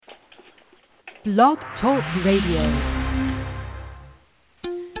Blog Talk Radio.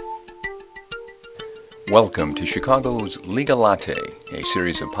 Welcome to Chicago's Legal Latte, a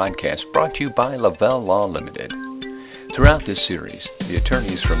series of podcasts brought to you by Lavelle Law Limited. Throughout this series, the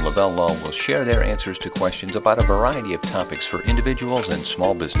attorneys from Lavelle Law will share their answers to questions about a variety of topics for individuals and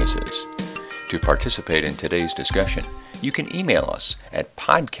small businesses. To participate in today's discussion, you can email us at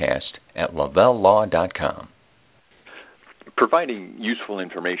podcast@lavellelaw.com. Providing useful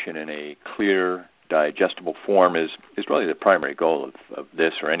information in a clear, digestible form is really the primary goal of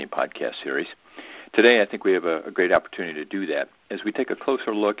this or any podcast series. Today, I think we have a great opportunity to do that as we take a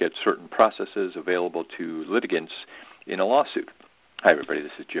closer look at certain processes available to litigants in a lawsuit. Hi, everybody.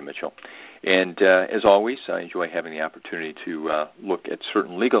 This is Jim Mitchell. And as always, I enjoy having the opportunity to look at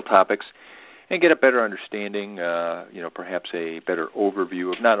certain legal topics and get a better understanding, perhaps a better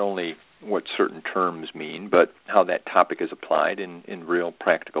overview of not only what certain terms mean, but how that topic is applied in real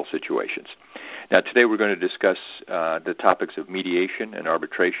practical situations. Now, today we're going to discuss the topics of mediation and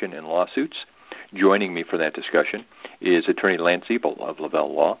arbitration in lawsuits. Joining me for that discussion is attorney Lance Ziebell of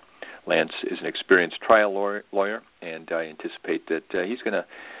Lavelle Law. Lance is an experienced trial lawyer, and I anticipate that he's going to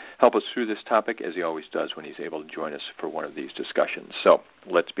help us through this topic, as he always does when he's able to join us for one of these discussions. So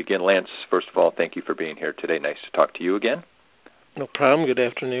let's begin. Lance, first of all, thank you for being here today. Nice to talk to you again. No problem. Good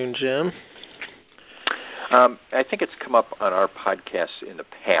afternoon, Jim. I think it's come up on our podcasts in the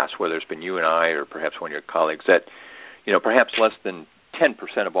past, whether it's been you and I or perhaps one of your colleagues, that perhaps less than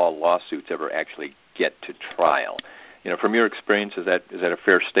 10% of all lawsuits ever actually get to trial. From your experience, is that a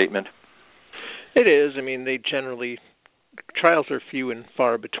fair statement? It is. I mean, trials are few and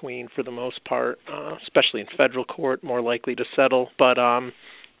far between for the most part, especially in federal court, more likely to settle. But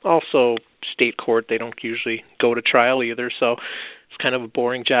also state court, they don't usually go to trial either. So it's kind of a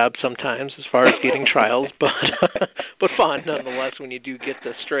boring job sometimes as far as getting trials, but fun nonetheless when you do get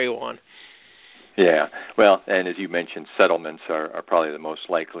the stray one. Yeah. Well, and as you mentioned, settlements are probably the most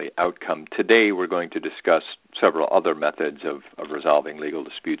likely outcome. Today we're going to discuss several other methods of resolving legal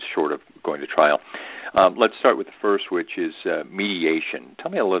disputes short of going to trial. Let's start with the first, which is mediation.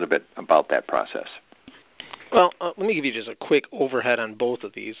 Tell me a little bit about that process. Well, let me give you just a quick overhead on both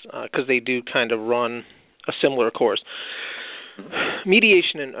of these because they do kind of run a similar course.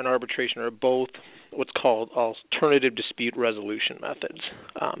 Mediation and arbitration are both what's called alternative dispute resolution methods.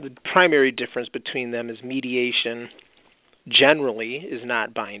 The primary difference between them is mediation generally is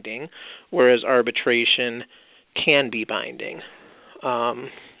not binding, whereas arbitration can be binding.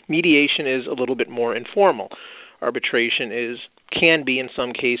 Mediation is a little bit more informal. Arbitration can be, in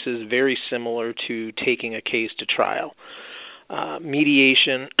some cases, very similar to taking a case to trial.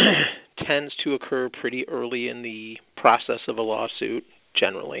 Mediation tends to occur pretty early in the process of a lawsuit,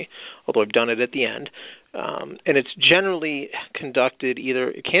 generally, although I've done it at the end. And it's generally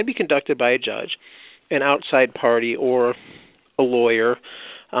it can be conducted by a judge, an outside party, or a lawyer,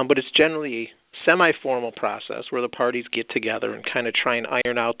 but it's generally a semi-formal process where the parties get together and kind of try and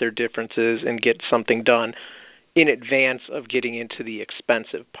iron out their differences and get something done in advance of getting into the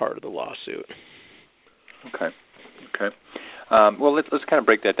expensive part of the lawsuit. Okay. Well, let's kind of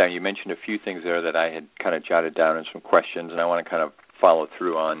break that down. You mentioned a few things there that I had kind of jotted down in some questions, and I want to kind of follow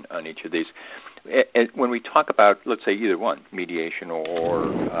through on each of these. When we talk about, let's say, either one, mediation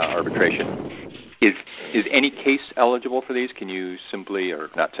or arbitration, is any case eligible for these? Can you simply, or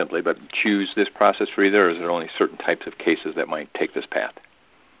not simply, but choose this process for either, or is there only certain types of cases that might take this path?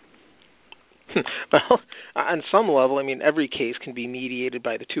 Well, on some level, I mean, every case can be mediated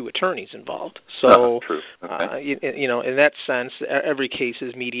by the two attorneys involved. So, true. Okay. In that sense, every case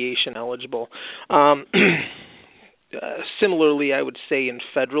is mediation eligible. Similarly, I would say in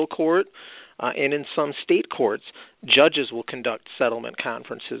federal court and in some state courts, judges will conduct settlement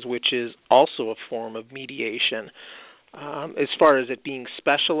conferences, which is also a form of mediation. As far as it being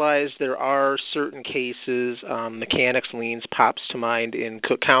specialized, there are certain cases, mechanics liens pops to mind in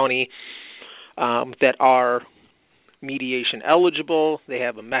Cook County, that are mediation eligible. They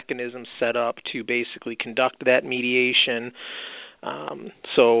have a mechanism set up to basically conduct that mediation.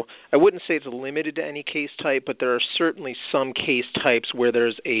 So I wouldn't say it's limited to any case type, but there are certainly some case types where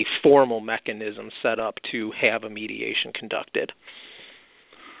there's a formal mechanism set up to have a mediation conducted.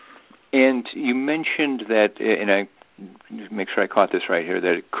 And you mentioned that, and I make sure I caught this right here,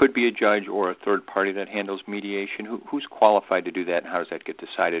 that it could be a judge or a third party that handles mediation. Who's qualified to do that, and how does that get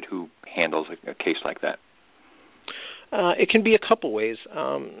decided? Who handles a case like that? It can be a couple ways.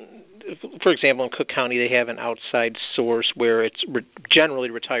 For example, in Cook County, they have an outside source where it's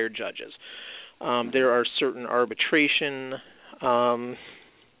generally retired judges. There are certain arbitration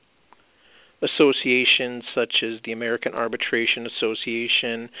associations such as the American Arbitration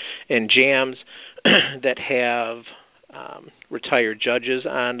Association and JAMS that have retired judges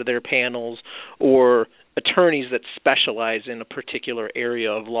on their panels, or attorneys that specialize in a particular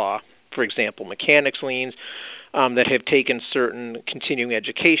area of law. For example, mechanics liens that have taken certain continuing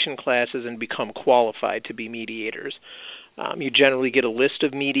education classes and become qualified to be mediators. You generally get a list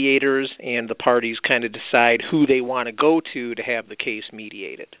of mediators, and the parties kind of decide who they want to go to have the case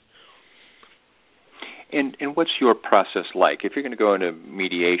mediated. And what's your process like? If you're going to go into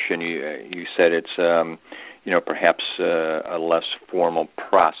mediation, you said it's perhaps a less formal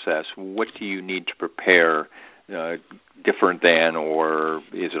process. What do you need to prepare different than, or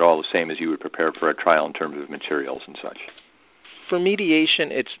is it all the same as you would prepare for a trial in terms of materials and such? For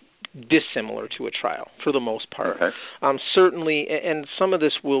mediation, it's dissimilar to a trial for the most part. Okay. Certainly, and some of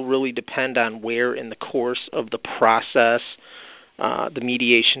this will really depend on where in the course of the process the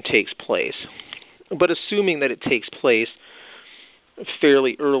mediation takes place. But assuming that it takes place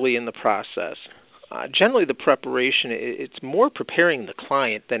fairly early in the process, generally the preparation, it's more preparing the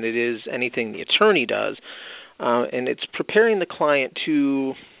client than it is anything the attorney does. And it's preparing the client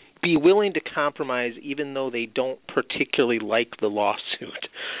to be willing to compromise even though they don't particularly like the lawsuit.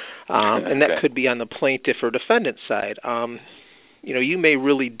 And that could be on the plaintiff or defendant side. You may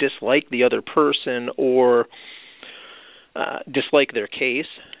really dislike the other person or dislike their case,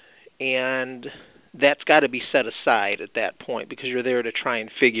 and that's got to be set aside at that point because you're there to try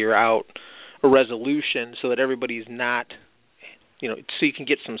and figure out a resolution so that everybody's not, so you can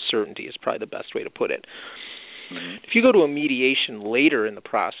get some certainty is probably the best way to put it. If you go to a mediation later in the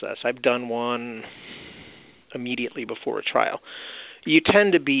process, I've done one immediately before a trial, you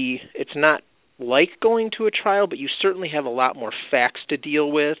tend to be, it's not like going to a trial, but you certainly have a lot more facts to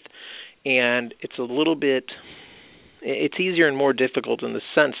deal with, and it's a little bit, it's easier and more difficult in the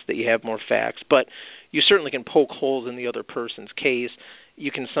sense that you have more facts, but you certainly can poke holes in the other person's case.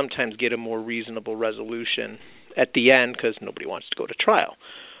 You can sometimes get a more reasonable resolution at the end because nobody wants to go to trial.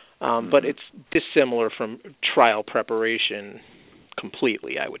 But it's dissimilar from trial preparation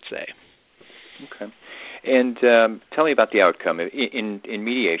completely, I would say. Okay. And tell me about the outcome. In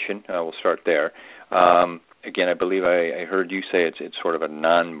mediation, we'll start there. Again, I believe I heard you say it's sort of a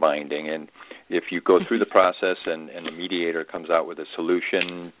non-binding, and if you go through the process and the mediator comes out with a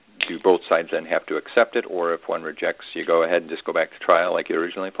solution, do both sides then have to accept it, or if one rejects, you go ahead and just go back to trial like you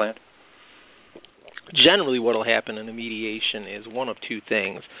originally planned? Generally what will happen in a mediation is one of two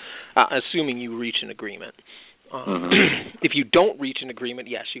things, assuming you reach an agreement. If you don't reach an agreement,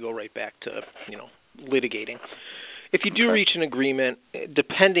 yes, you go right back to, litigating. If you do reach an agreement,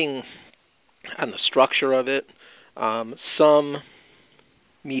 depending on the structure of it, some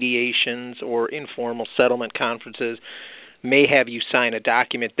mediations or informal settlement conferences may have you sign a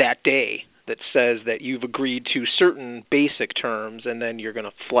document that day that says that you've agreed to certain basic terms and then you're going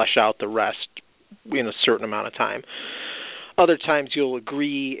to flesh out the rest in a certain amount of time. Other times you'll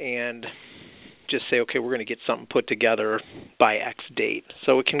agree and just say, okay, we're going to get something put together by X date.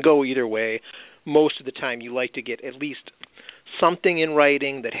 So it can go either way. Most of the time you like to get at least something in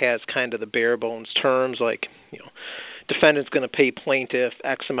writing that has kind of the bare bones terms, like, defendant's going to pay plaintiff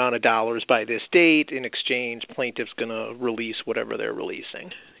X amount of dollars by this date. In exchange, plaintiff's going to release whatever they're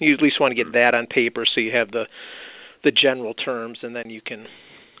releasing. You at least want to get that on paper so you have the general terms, and then you can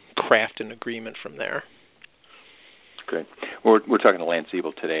craft an agreement from there. Great. We're talking to Lance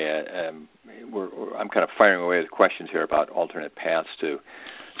Ziebell today. I'm kind of firing away with questions here about alternate paths to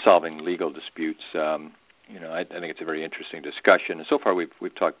solving legal disputes. I think it's a very interesting discussion. And so far,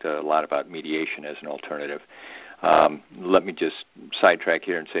 we've talked a lot about mediation as an alternative. Let me just sidetrack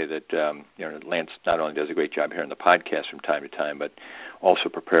here and say that Lance not only does a great job here on the podcast from time to time, but also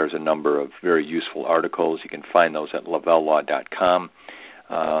prepares a number of very useful articles. You can find those at lavellaw.com.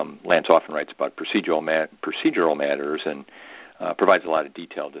 Lance often writes about procedural matters and provides a lot of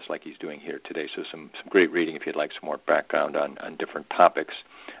detail, just like he's doing here today. So some great reading if you'd like some more background on different topics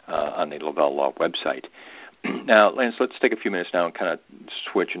on the Lavelle Law website. Now, Lance, let's take a few minutes now and kind of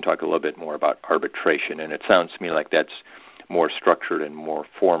switch and talk a little bit more about arbitration. And it sounds to me like that's more structured and more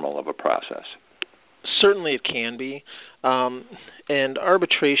formal of a process. Certainly it can be. And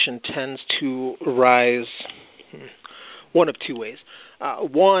arbitration tends to arise one of two ways.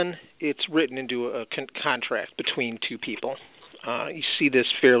 One, it's written into a contract between two people. You see this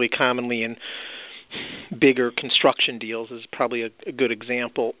fairly commonly in bigger construction deals. Is probably a good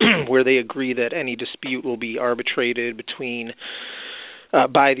example where they agree that any dispute will be arbitrated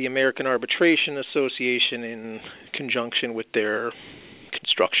by the American Arbitration Association in conjunction with their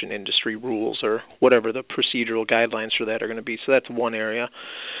construction industry rules or whatever the procedural guidelines for that are going to be. So that's one area.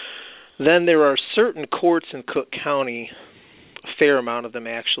 Then there are certain courts in Cook County, a fair amount of them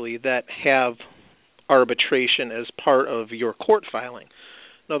actually, that have arbitration as part of your court filing.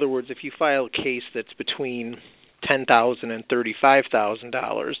 In other words, if you file a case that's between $10,000 and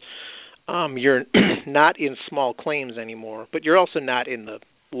 $35,000, you're not in small claims anymore, but you're also not in the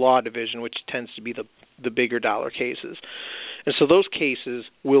law division, which tends to be the bigger dollar cases. And so those cases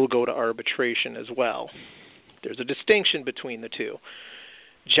will go to arbitration as well. There's a distinction between the two.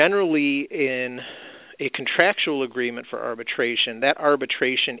 Generally, in a contractual agreement for arbitration, that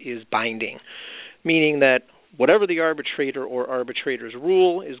arbitration is binding, meaning that whatever the arbitrator or arbitrators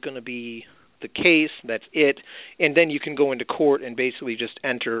rule is going to be the case, that's it, and then you can go into court and basically just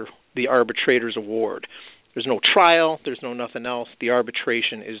enter the arbitrator's award. There's no trial, there's no nothing else. The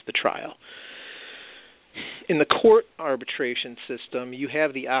arbitration is the trial. In the court arbitration system, you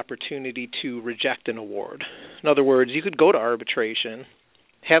have the opportunity to reject an award. In other words, you could go to arbitration,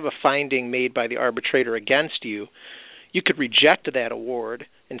 have a finding made by the arbitrator against you. You could reject that award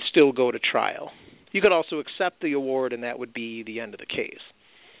and still go to trial. You could also accept the award, and that would be the end of the case.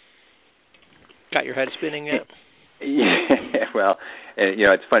 Got your head spinning yet? Yeah, well,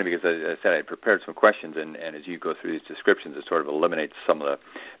 it's funny because I said I prepared some questions, and as you go through these descriptions, it sort of eliminates some of the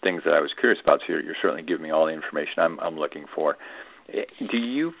things that I was curious about. So you're certainly giving me all the information I'm looking for. Do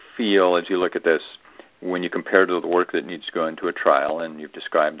you feel, as you look at this, when you compare to the work that needs to go into a trial, and you've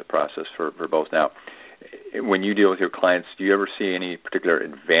described the process for both now, when you deal with your clients, do you ever see any particular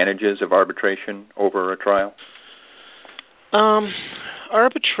advantages of arbitration over a trial?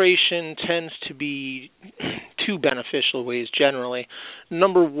 Arbitration tends to be two beneficial ways generally.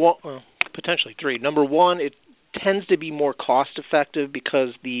 Number one, potentially three. Number one, it tends to be more cost effective because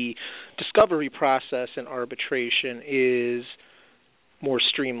the discovery process in arbitration is more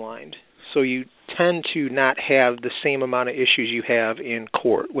streamlined. So you tend to not have the same amount of issues you have in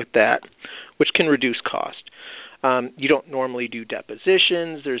court with that, which can reduce cost. You don't normally do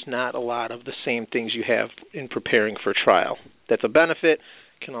depositions. There's not a lot of the same things you have in preparing for trial. That's a benefit,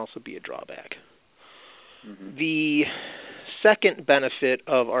 can also be a drawback. Mm-hmm. The second benefit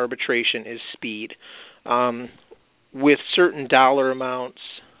of arbitration is speed. With certain dollar amounts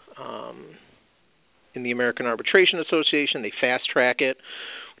in the American Arbitration Association, they fast track it,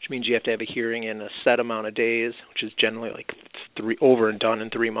 which means you have to have a hearing in a set amount of days, which is generally like over and done in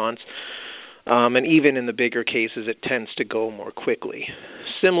 3 months. And even in the bigger cases, it tends to go more quickly.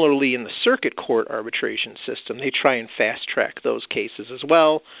 Similarly, in the circuit court arbitration system, they try and fast-track those cases as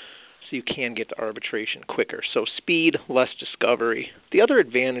well, so you can get to arbitration quicker. So speed, less discovery. The other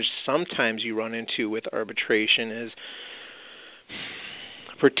advantage sometimes you run into with arbitration is,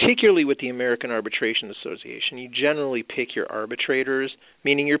 particularly with the American Arbitration Association, you generally pick your arbitrators,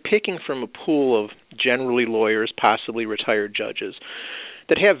 meaning you're picking from a pool of generally lawyers, possibly retired judges,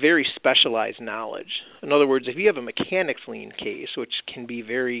 that have very specialized knowledge. In other words, if you have a mechanics lien case, which can be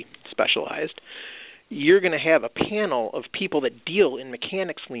very specialized, you're going to have a panel of people that deal in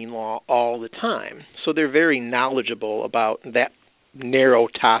mechanics lien law all the time. So they're very knowledgeable about that narrow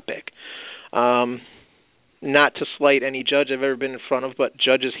topic. Not to slight any judge I've ever been in front of, but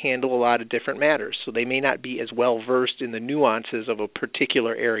judges handle a lot of different matters. So they may not be as well versed in the nuances of a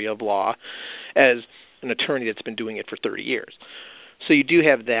particular area of law as an attorney that's been doing it for 30 years. So you do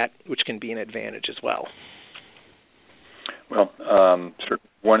have that, which can be an advantage as well. Well,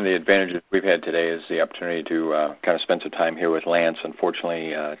 one of the advantages we've had today is the opportunity to kind of spend some time here with Lance.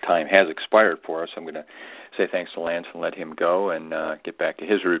 Unfortunately, time has expired for us. I'm going to say thanks to Lance and let him go and get back to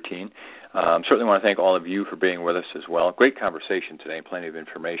his routine. Certainly want to thank all of you for being with us as well. Great conversation today, plenty of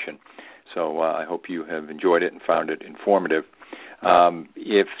information. So I hope you have enjoyed it and found it informative.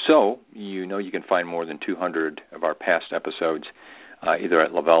 If so, you know you can find more than 200 of our past episodes either at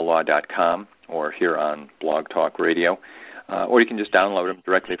lavelllaw.com or here on Blog Talk Radio, or you can just download them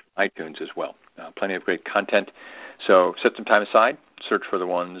directly from iTunes as well. Plenty of great content. So set some time aside, search for the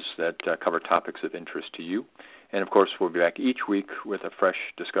ones that cover topics of interest to you. And, of course, we'll be back each week with a fresh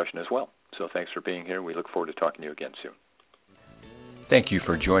discussion as well. So thanks for being here. We look forward to talking to you again soon. Thank you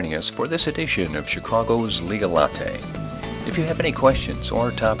for joining us for this edition of Chicago's Legal Latte. If you have any questions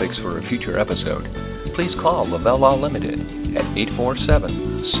or topics for a future episode, please call Lavelle Law Limited at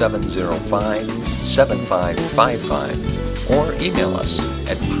 847-705-7555 or email us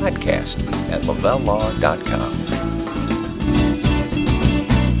at podcast@lavelllaw.com.